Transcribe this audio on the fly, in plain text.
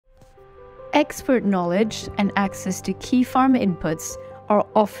expert knowledge and access to key farm inputs are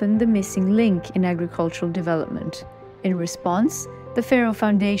often the missing link in agricultural development. In response, the Pharaoh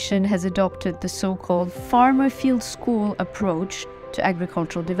Foundation has adopted the so-called Farmer Field School approach to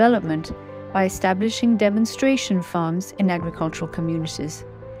agricultural development by establishing demonstration farms in agricultural communities.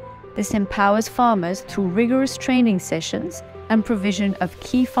 This empowers farmers through rigorous training sessions and provision of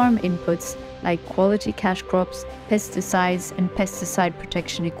key farm inputs like quality cash crops, pesticides, and pesticide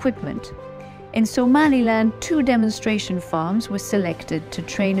protection equipment. In Somaliland, 2 demonstration farms were selected to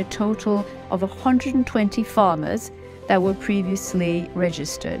train a total of 120 farmers that were previously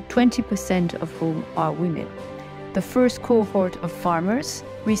registered, 20% of whom are women. The first cohort of farmers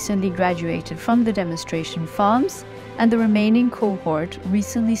recently graduated from the demonstration farms, and the remaining cohort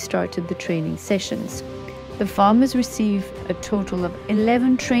recently started the training sessions. The farmers receive a total of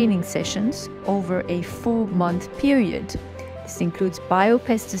 11 training sessions over a 4-month period. This includes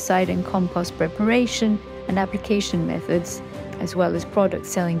biopesticide and compost preparation and application methods, as well as product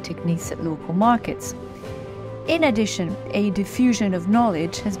selling techniques at local markets. In addition, a diffusion of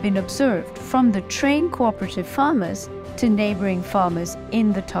knowledge has been observed from the trained cooperative farmers to neighboring farmers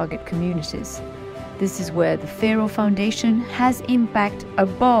in the target communities. This is where the Pharaoh Foundation has impact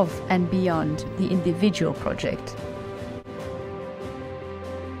above and beyond the individual project.